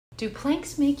Do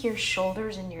planks make your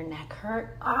shoulders and your neck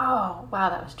hurt? Oh, wow,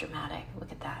 that was dramatic.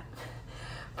 Look at that.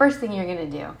 First thing you're going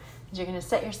to do is you're going to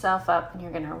set yourself up and you're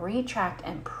going to retract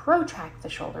and protract the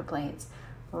shoulder blades.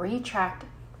 Retract,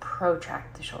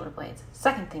 protract the shoulder blades.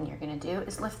 Second thing you're going to do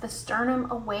is lift the sternum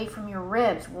away from your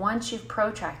ribs once you've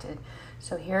protracted.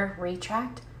 So here,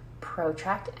 retract,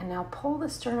 protract, and now pull the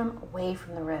sternum away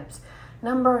from the ribs.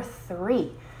 Number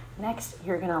 3, next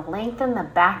you're going to lengthen the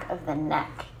back of the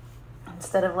neck.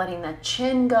 Instead of letting the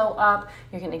chin go up,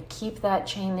 you're going to keep that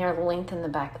chain there, lengthen the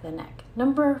back of the neck.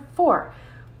 Number 4,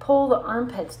 pull the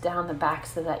armpits down the back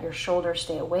so that your shoulders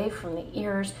stay away from the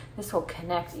ears. This will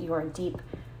connect your deep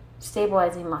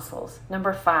stabilizing muscles.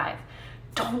 Number 5,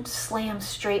 don't slam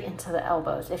straight into the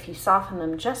elbows. If you soften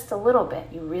them just a little bit,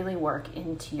 you really work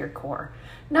into your core.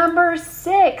 Number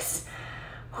 6,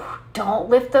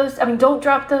 don't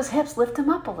drop those hips, lift them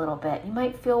up a little bit. You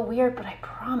might feel weird, but I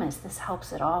promise this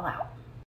helps it all out.